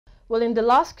Well, in the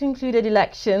last concluded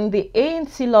election, the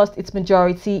ANC lost its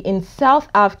majority in South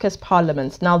Africa's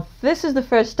parliament. Now, this is the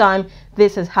first time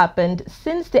this has happened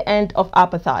since the end of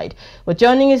apartheid. Well,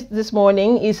 joining us this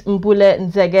morning is Mbulle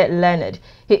Nziege Leonard.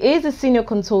 He is a senior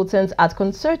consultant at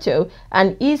Concerto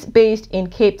and is based in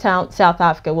Cape Town, South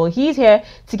Africa. Well, he's here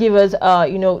to give us,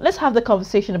 let's have the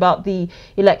conversation about the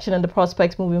election and the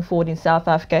prospects moving forward in South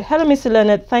Africa. Hello, Mr.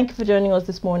 Leonard. Thank you for joining us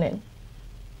this morning.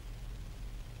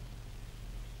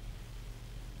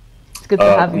 Good to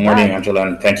have you Good morning, back. Angela,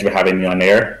 and thank you for having me on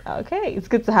air. Okay, it's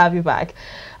good to have you back.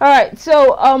 All right,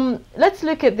 so let's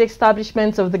look at the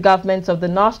establishment of the government of the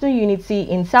national unity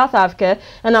in South Africa,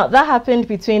 and now that happened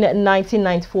between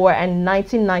 1994 and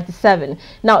 1997.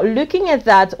 Now, looking at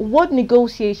that, what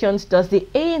negotiations does the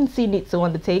ANC need to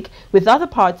undertake with other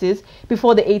parties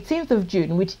before the 18th of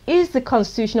June, which is the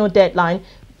constitutional deadline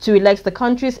to elect the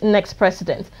country's next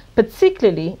president,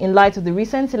 particularly in light of the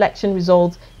recent election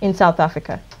results in South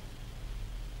Africa?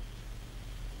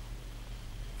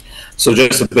 So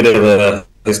just a bit of a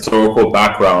historical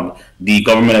background. The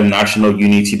Government of National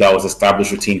Unity that was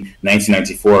established between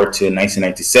 1994 to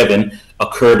 1997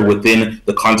 occurred within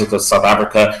the context of South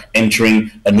Africa entering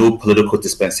a new political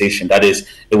dispensation. That is,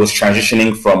 it was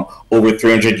transitioning from over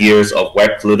 300 years of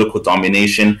white political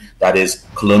domination, that is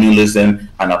colonialism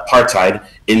and apartheid,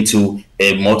 into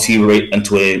a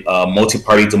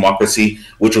multi-party democracy,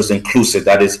 which was inclusive.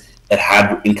 That is, it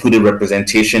had included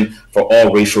representation for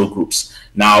all racial groups.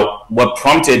 Now, what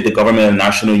prompted the Government of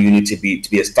National Unity to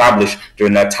be established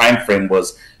during that time frame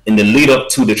was in the lead up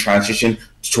to the transition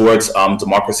towards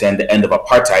democracy and the end of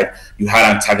apartheid, you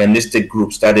had antagonistic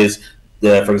groups. That is,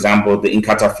 for example, the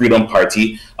Inkatha Freedom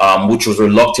Party, which was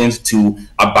reluctant to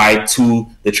abide to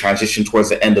the transition towards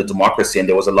the end of democracy. And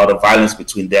there was a lot of violence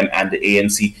between them and the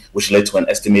ANC, which led to an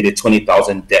estimated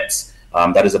 20,000 deaths.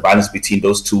 That is the balance between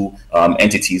those two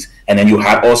entities. And then you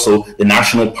had also the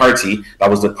National Party. That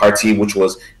was the party which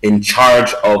was in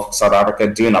charge of South Africa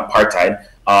during apartheid,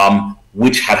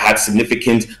 which had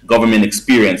significant government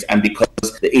experience. And because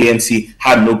the ANC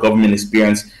had no government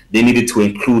experience, they needed to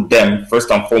include them,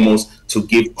 first and foremost, to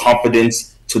give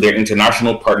confidence to their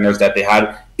international partners that they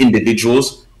had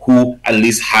individuals who at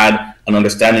least had an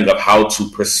understanding of how to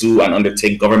pursue and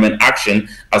undertake government action,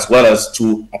 as well as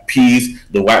to appease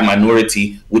the white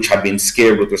minority, which had been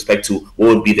scared with respect to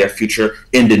what would be their future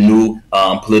in the new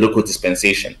political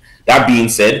dispensation. That being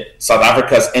said, South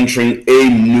Africa is entering a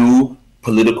new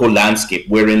political landscape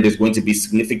wherein there's going to be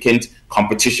significant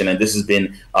competition, and this has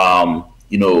been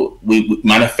we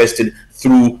manifested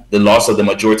through the loss of the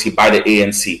majority by the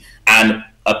ANC. And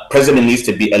a president needs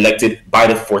to be elected by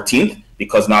the 14th,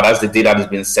 because now that's the date that has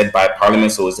been set by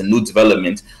Parliament, so it's a new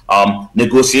development.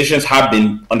 Negotiations have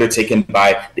been undertaken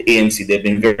by the ANC. They've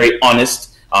been very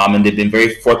honest, and they've been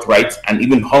very forthright and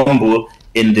even humble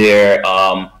in their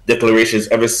declarations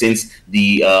ever since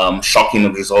the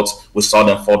shocking results, we saw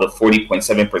them fall to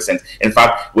 40.7%. In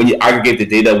fact, when you aggregate the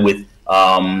data with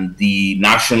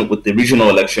the regional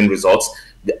election results,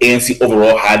 the ANC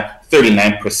overall had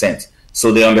 39%.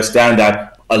 So they understand that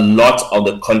a lot of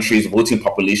the country's voting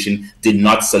population did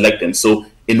not select them. So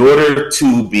in order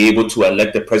to be able to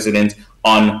elect the president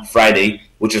on Friday,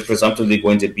 which is presumptively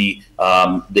going to be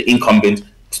the incumbent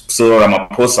Cyril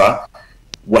Ramaphosa,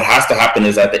 what has to happen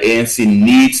is that the ANC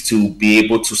needs to be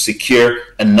able to secure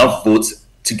enough votes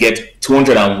to get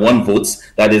 201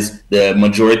 votes. That is the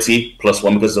majority plus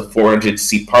one, because of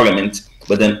 400-seat parliament.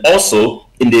 But then also,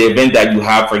 in the event that you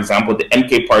have, for example, the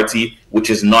MK party, which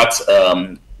is not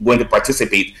going to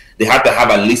participate, they have to have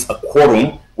at least a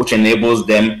quorum, which enables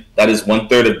them, that is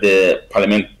 1/3 of the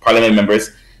parliament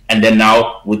members, and then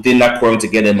now within that quorum to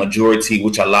get a majority,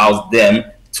 which allows them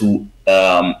to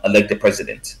elect the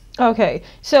president. Okay,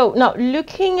 so now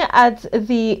looking at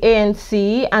the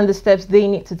ANC and the steps they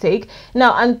need to take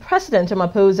now, and President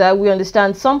Ramaphosa, we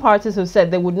understand some parties have said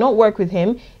they would not work with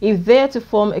him if they're to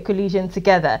form a coalition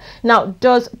together. Now,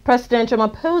 does President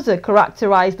Ramaphosa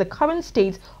characterize the current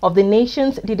state of the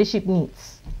nation's leadership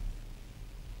needs?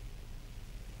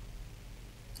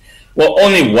 Well,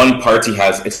 only one party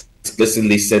has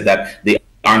explicitly said that they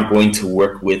aren't going to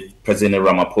work with President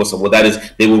Ramaphosa. Well, that is,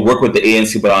 they will work with the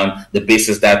ANC, but on the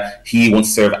basis that he won't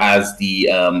serve as the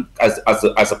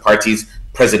as a party's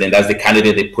president, as the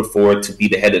candidate they put forward to be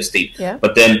the head of state. Yeah.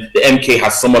 But then the MK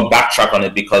has somewhat backtracked on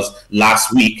it, because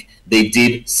last week they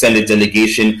did send a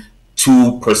delegation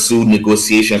to pursue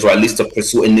negotiations, or at least to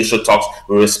pursue initial talks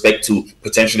with respect to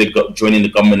potentially joining the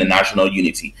Government of National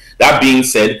Unity. That being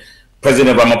said,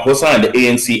 President Ramaphosa and the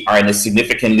ANC are in a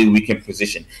significantly weakened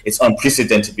position. It's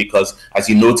unprecedented because, as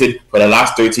you noted, for the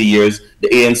last 30 years, the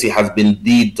ANC has been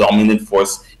the dominant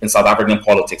force in South African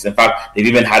politics. In fact, they've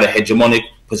even had a hegemonic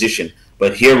position.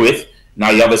 But herewith,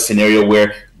 now you have a scenario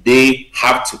where they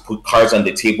have to put cards on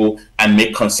the table and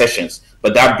make concessions.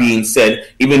 But that being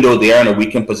said, even though they are in a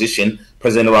weakened position,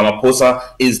 President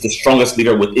Ramaphosa is the strongest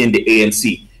leader within the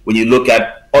ANC. When you look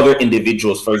at other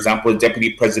individuals, for example,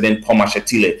 Deputy President Paul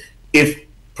Mashatile, if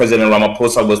President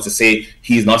Ramaphosa was to say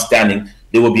he's not standing,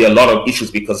 there will be a lot of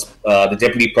issues because the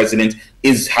Deputy President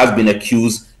has been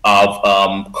accused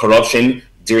of corruption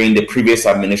during the previous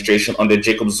administration under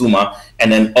Jacob Zuma,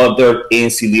 and then other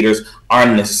ANC leaders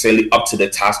aren't necessarily up to the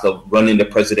task of running the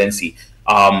presidency.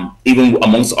 Even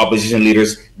amongst opposition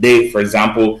leaders, for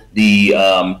example, the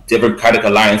Democratic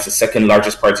Alliance, the second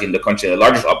largest party in the country, the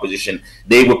largest opposition,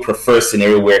 they would prefer a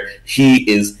scenario where he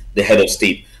is the head of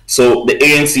state. So the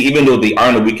ANC, even though they are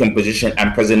in a weakened position,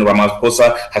 and President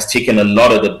Ramaphosa has taken a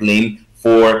lot of the blame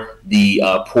for the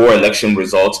poor election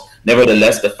results,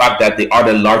 nevertheless, the fact that they are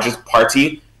the largest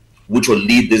party which will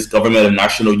lead this government of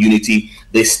national unity,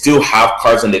 they still have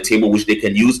cards on the table which they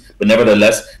can use, but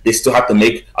nevertheless, they still have to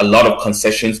make a lot of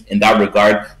concessions in that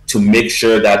regard to make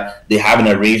sure that they have an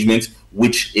arrangement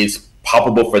which is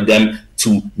palpable for them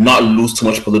to not lose too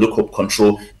much political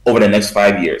control over the next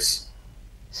 5 years.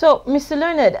 So, Mr.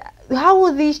 Leonard, how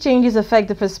will these changes affect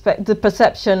the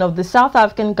perception of the South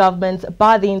African government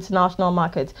by the international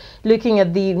market, looking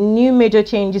at the new major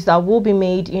changes that will be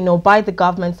made, by the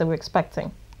governments that we're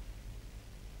expecting?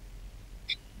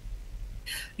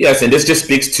 Yes, and this just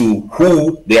speaks to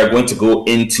who they are going to go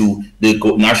into the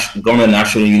government of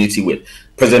national unity with.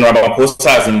 President Ramaphosa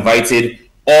has invited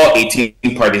all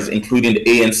 18 parties, including the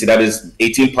ANC, that is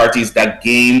 18 parties that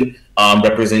gained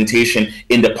representation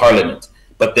in the parliament.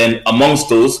 But then amongst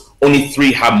those, only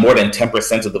 3 have more than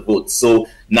 10% of the vote. So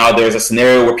now there's a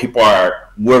scenario where people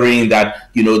are worrying that,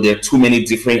 there are too many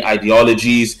different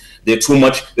ideologies. There's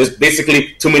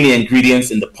basically too many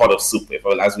ingredients in the pot of soup,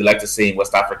 as we like to say in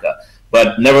West Africa.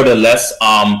 But nevertheless,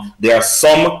 there are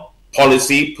some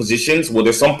policy positions where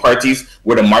there's some parties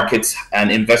where the markets and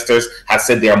investors have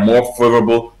said they are more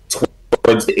favorable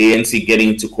towards the ANC getting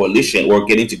into coalition or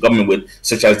getting to government with,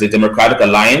 such as the Democratic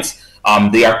Alliance.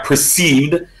 They are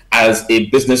perceived as a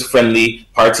business-friendly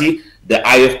party. The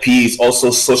IFP is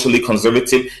also socially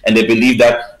conservative, and they believe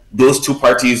that those two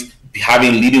parties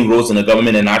having leading roles in the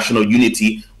government and national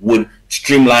unity would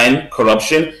streamline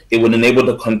corruption. It would enable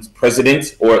the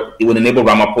president, or it would enable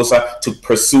Ramaphosa to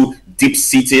pursue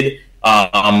deep-seated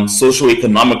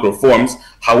socio-economic reforms.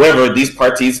 However, these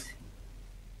parties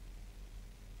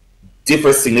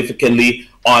differ significantly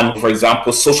on, for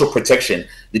example, social protection.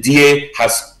 The DA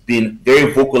has been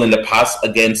very vocal in the past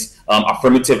against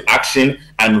affirmative action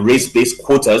and race-based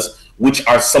quotas, which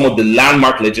are some of the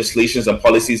landmark legislations and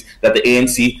policies that the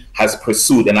ANC has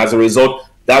pursued. And as a result,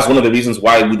 that's one of the reasons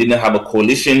why we didn't have a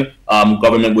coalition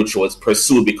government which was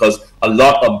pursued, because a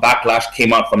lot of backlash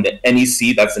came out from the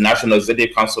NEC, that's the National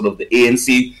Executive Council of the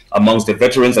ANC, amongst the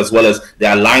veterans, as well as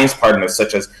the alliance partners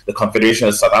such as the Confederation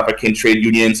of South African Trade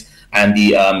Unions and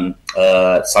the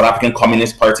South African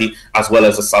Communist Party, as well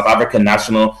as the South African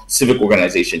National Civic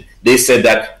Organization. They said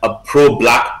that a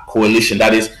pro-black coalition,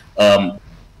 that is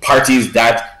parties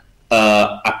that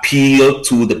appeal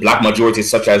to the black majority,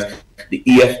 such as the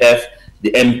EFF,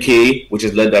 the MK, which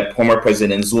is led by former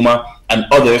President Zuma, and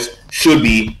others, should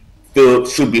be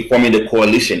forming the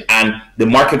coalition. And the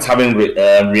markets haven't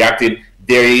reacted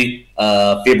very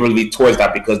favorably towards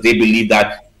that, because they believe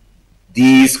that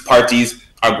these parties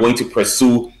are going to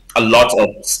pursue a lot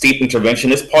of state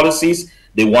interventionist policies.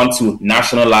 They want to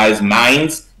nationalize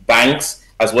mines, banks,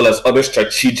 as well as other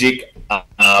strategic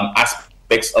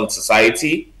aspects of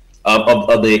society,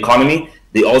 of the economy.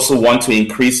 They also want to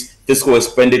increase fiscal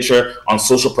expenditure on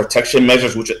social protection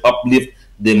measures, which would uplift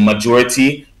the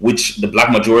majority, the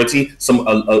black majority,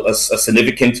 a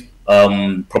significant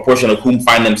proportion of whom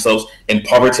find themselves in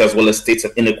poverty, as well as states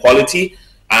of inequality.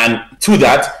 And to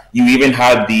that, you even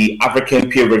have the African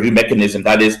Peer Review Mechanism,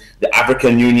 that is the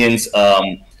African Union's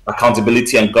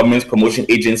Accountability and Governance Promotion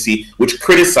Agency, which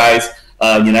criticized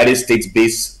United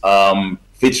States-based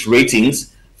Fitch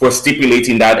Ratings for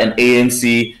stipulating that an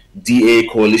ANC-DA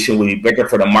coalition will be better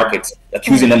for the markets,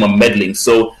 accusing them of meddling.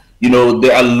 So,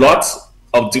 there are lots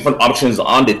of different options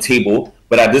on the table,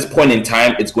 but at this point in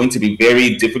time, it's going to be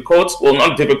very difficult. Well,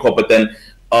 not difficult, but then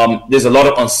there's a lot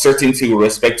of uncertainty with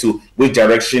respect to which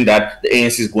direction that the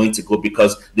ANC is going to go,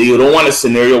 because they don't want a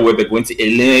scenario where they're going to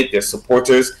alienate their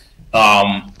supporters,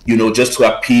 just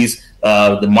to appease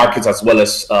the markets as well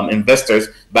as investors.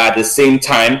 But at the same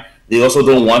time, they also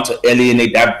don't want to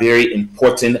alienate that very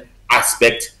important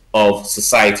aspect of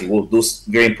society, well, those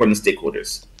very important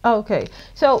stakeholders. Okay,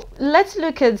 so let's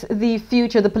look at the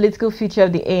future, the political future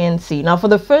of the ANC. Now, for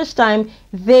the first time,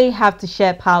 they have to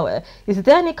share power. Is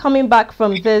there any coming back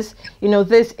from this,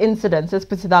 this incident? Let's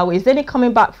put it that way. Is there any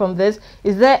coming back from this?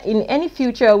 Is there, in any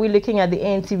future, are we looking at the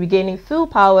ANC regaining full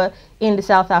power in the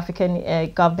South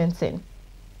African government scene?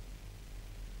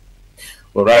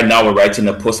 Well, right now we're writing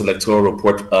a post-electoral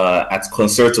report at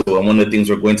Concerto, and one of the things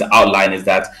we're going to outline is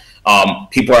that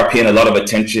people are paying a lot of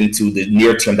attention to the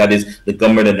near term, that is the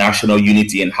government of national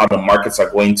unity and how the markets are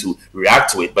going to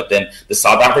react to it. But then the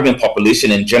South African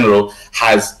population in general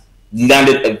has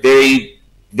landed a very,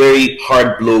 very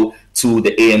hard blow to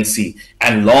the ANC.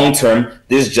 And long term,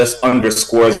 this just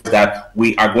underscores that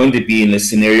we are going to be in a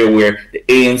scenario where the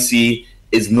ANC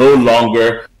is no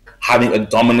longer having a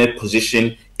dominant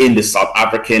position in the South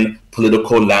African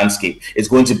political landscape. It's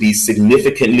going to be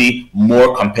significantly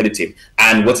more competitive.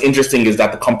 And what's interesting is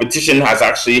that the competition has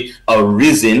actually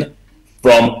arisen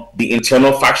from the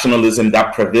internal factionalism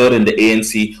that prevailed in the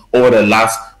ANC over the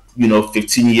last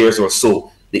 15 years or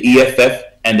so. The EFF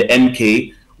and the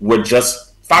MK were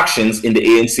just factions in the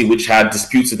ANC which had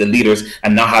disputes with the leaders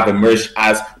and now have emerged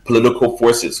as political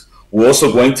forces. We're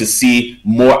also going to see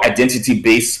more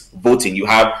identity-based voting. You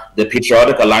have the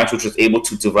Patriotic Alliance, which was able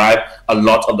to derive a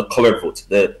lot of the colored vote.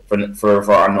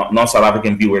 For our non-South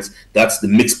African viewers, that's the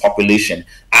mixed population.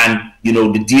 And,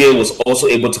 the DA was also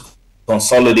able to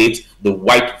consolidate the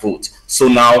white vote. So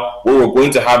now what we're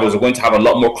going to have is we're going to have a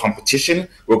lot more competition.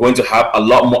 We're going to have a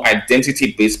lot more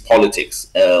identity-based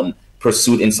politics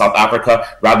pursued in South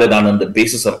Africa rather than on the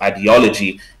basis of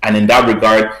ideology. And in that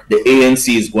regard, the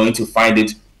ANC is going to find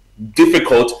it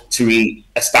difficult to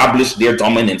re-establish their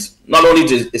dominance. Not only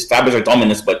to establish their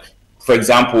dominance, but for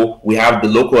example, we have the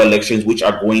local elections which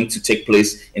are going to take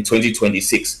place in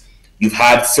 2026. You've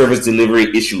had service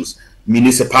delivery issues.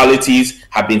 Municipalities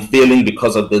have been failing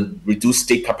because of the reduced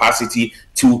state capacity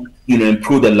to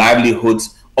improve the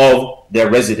livelihoods of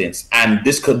their residents. And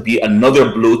this could be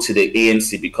another blow to the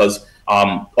ANC because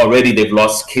already they've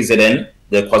lost KZN,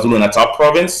 the KwaZulu-Natal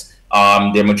province,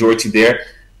 their majority there.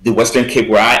 The Western Cape,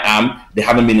 where I am, they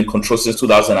haven't been in control since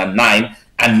 2009.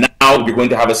 And now we're going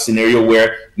to have a scenario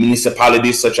where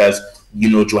municipalities such as,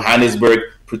 Johannesburg,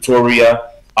 Pretoria,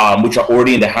 which are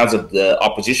already in the hands of the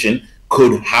opposition,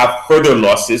 could have further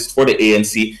losses for the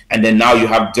ANC. And then now you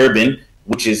have Durban,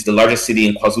 which is the largest city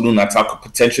in KwaZulu-Natal, could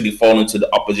potentially fall into the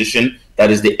opposition,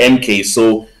 that is the MK.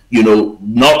 So,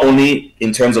 not only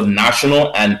in terms of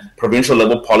national and provincial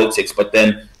level politics, but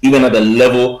then even at the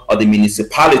level of the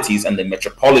municipalities and the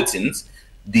metropolitans,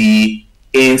 the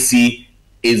ANC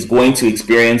is going to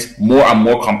experience more and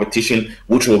more competition,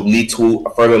 which will lead to a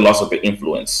further loss of their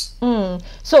influence.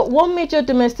 So what major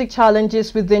domestic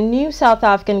challenges with the new South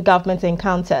African government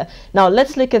encounter? Now,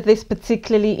 let's look at this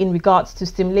particularly in regards to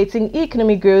stimulating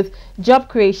economic growth, job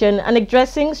creation, and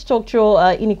addressing structural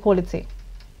inequality.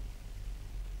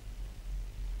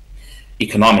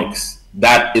 Economics.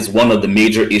 That is one of the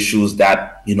major issues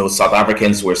that South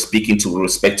Africans were speaking to with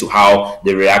respect to how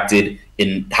they reacted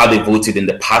in how they voted in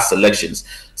the past elections.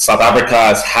 South Africa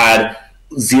has had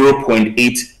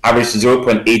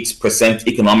 0.8%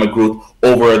 economic growth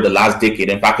over the last decade.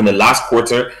 In fact, in the last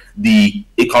quarter, the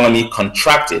economy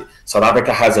contracted. South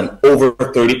Africa has an over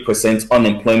 30%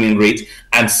 unemployment rate,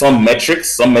 and some measures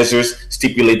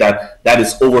stipulate that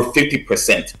is over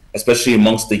 50%, especially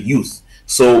amongst the youth.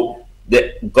 So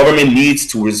the government needs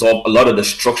to resolve a lot of the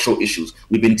structural issues.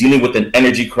 We've been dealing with an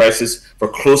energy crisis for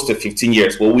close to 15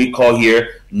 years, what we call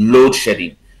here load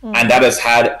shedding. And that has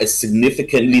had a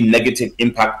significantly negative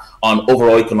impact on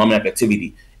overall economic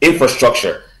activity.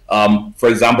 Infrastructure. For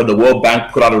example, the World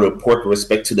Bank put out a report with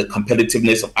respect to the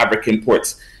competitiveness of African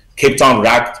ports. Cape Town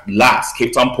ranked last.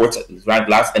 Cape Town ports ranked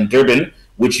last, and Durban,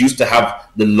 which used to have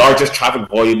the largest traffic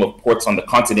volume of ports on the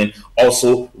continent,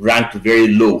 also ranked very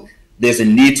low. There's a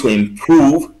need to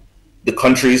improve the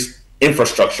country's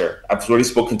infrastructure. I've already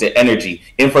spoken to energy,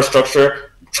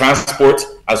 infrastructure, transport,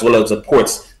 as well as the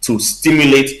ports to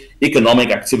stimulate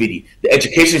economic activity. The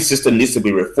education system needs to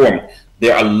be reformed.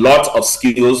 There are a lot of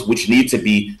skills which need to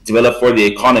be developed for the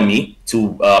economy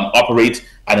to operate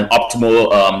at an optimal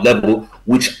level,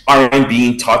 which aren't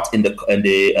being taught in the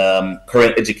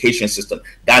current education system.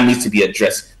 That needs to be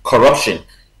addressed. Corruption.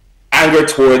 Anger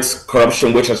towards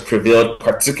corruption, which has prevailed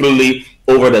particularly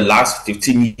over the last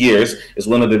 15 years, is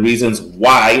one of the reasons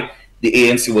why the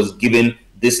ANC was given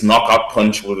this knockout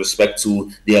punch with respect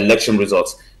to the election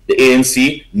results. The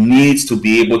ANC needs to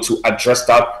be able to address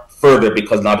that further,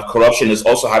 because now the corruption is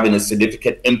also having a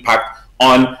significant impact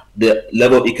on the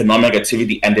level of economic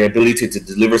activity and their ability to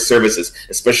deliver services,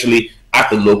 especially at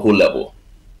the local level.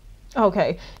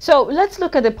 Okay, so let's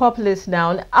look at the populace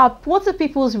now. What's the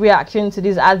people's reaction to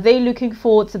this? Are they looking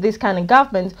forward to this kind of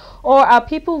government, or are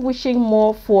people wishing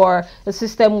more for a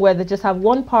system where they just have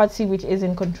one party which is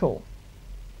in control?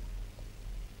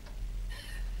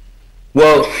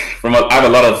 Well, I have a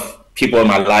lot of people in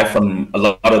my life from a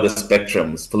lot of the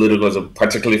spectrums, politicals,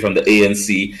 particularly from the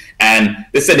ANC, and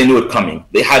they said they knew it coming.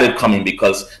 They had it coming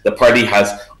because the party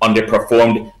has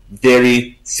underperformed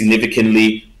very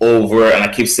significantly over, and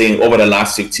I keep saying over the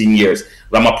last 15 years.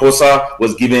 Ramaphosa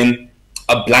was given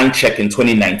a blank check in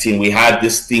 2019. We had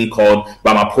this thing called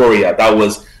Ramaphoria. That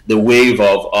was the wave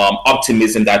of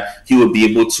optimism that he would be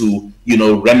able to,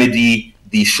 remedy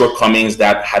the shortcomings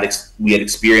that we had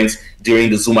experienced during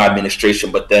the Zuma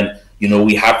administration. But then,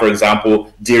 we have, for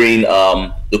example, during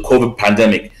the COVID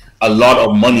pandemic, a lot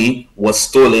of money was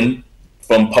stolen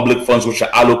from public funds which are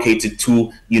allocated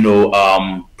to,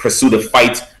 pursue the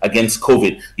fight against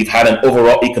COVID. You've had an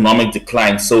overall economic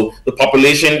decline. So the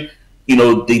population,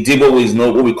 they did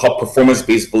what we call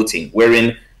performance-based voting,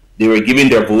 wherein they were giving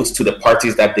their votes to the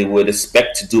parties that they would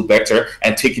expect to do better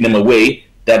and taking them away,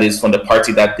 that is, from the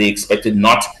party that they expected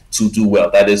not to do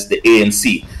well, that is the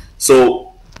ANC.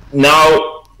 So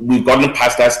now we've gotten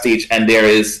past that stage, and there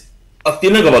is a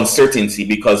feeling of uncertainty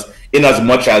because in as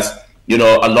much as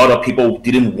a lot of people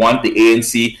didn't want the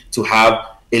ANC to have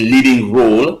a leading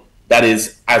role, that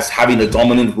is, as having a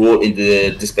dominant role in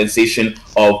the dispensation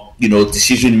of,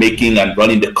 decision making and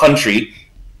running the country.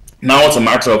 Now it's a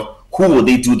matter of who will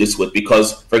they do this with?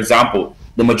 Because, for example,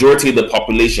 the majority of the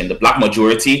population, the black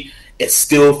majority, is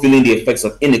still feeling the effects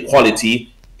of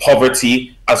inequality,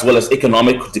 poverty, as well as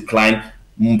economic decline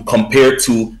compared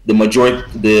to the majority,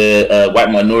 the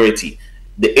white minority.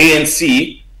 The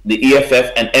ANC, the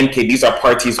EFF, and MK, these are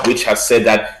parties which have said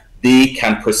that they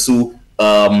can pursue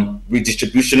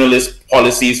redistributionalist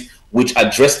policies which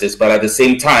address this, but at the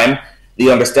same time,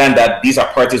 they understand that these are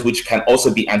parties which can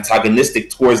also be antagonistic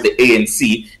towards the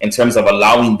ANC in terms of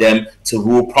allowing them to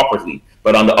rule properly.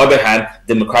 But on the other hand,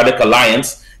 Democratic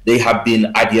Alliance, they have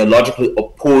been ideologically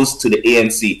opposed to the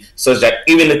ANC, such that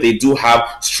even if they do have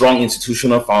strong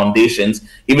institutional foundations,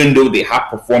 even though they have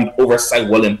performed oversight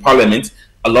well in Parliament,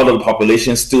 a lot of the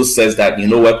population still says that,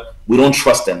 we don't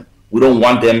trust them. We don't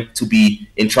want them to be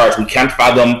in charge. We can't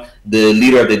fathom the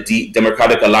leader of the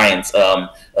Democratic Alliance,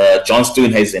 John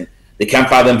Stonehazen. They can't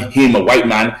fathom him, a white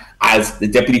man, as the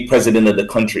deputy president of the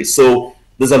country. So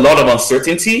there's a lot of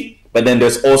uncertainty, but then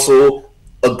there's also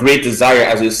a great desire,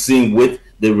 as we're seeing with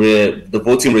the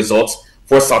voting results,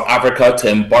 for South Africa to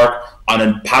embark on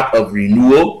a path of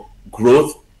renewal,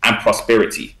 growth, and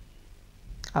prosperity.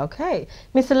 Okay.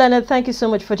 Mr. Leonard, thank you so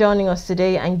much for joining us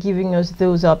today and giving us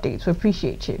those updates. We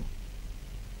appreciate you.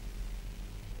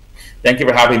 Thank you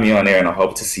for having me on air, and I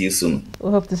hope to see you soon.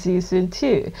 We hope to see you soon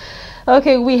too.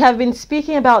 Okay, we have been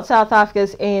speaking about South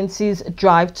Africa's ANC's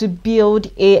drive to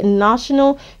build a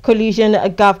national coalition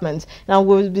government. Now,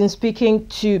 we've been speaking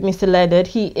to Mr. Leonard.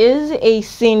 He is a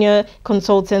senior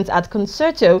consultant at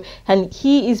Concerto, and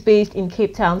he is based in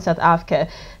Cape Town, South Africa.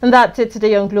 And that's it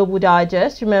today on Global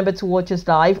Digest. Remember to watch us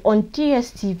live on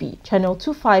DSTV, channel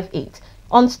 258,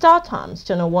 on Star Times,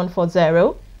 channel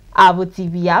 140, Avo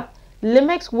TV app,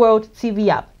 Limex World TV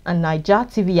app, and Niger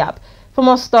TV app. For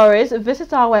more stories,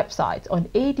 visit our website on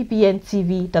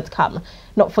adbntv.com.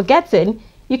 Not forgetting,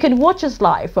 you can watch us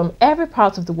live from every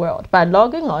part of the world by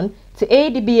logging on to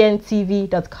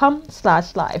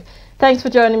adbntv.com/live. Thanks for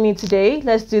joining me today.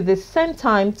 Let's do this same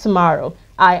time tomorrow.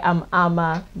 I am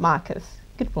Ama Marcus.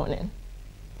 Good morning.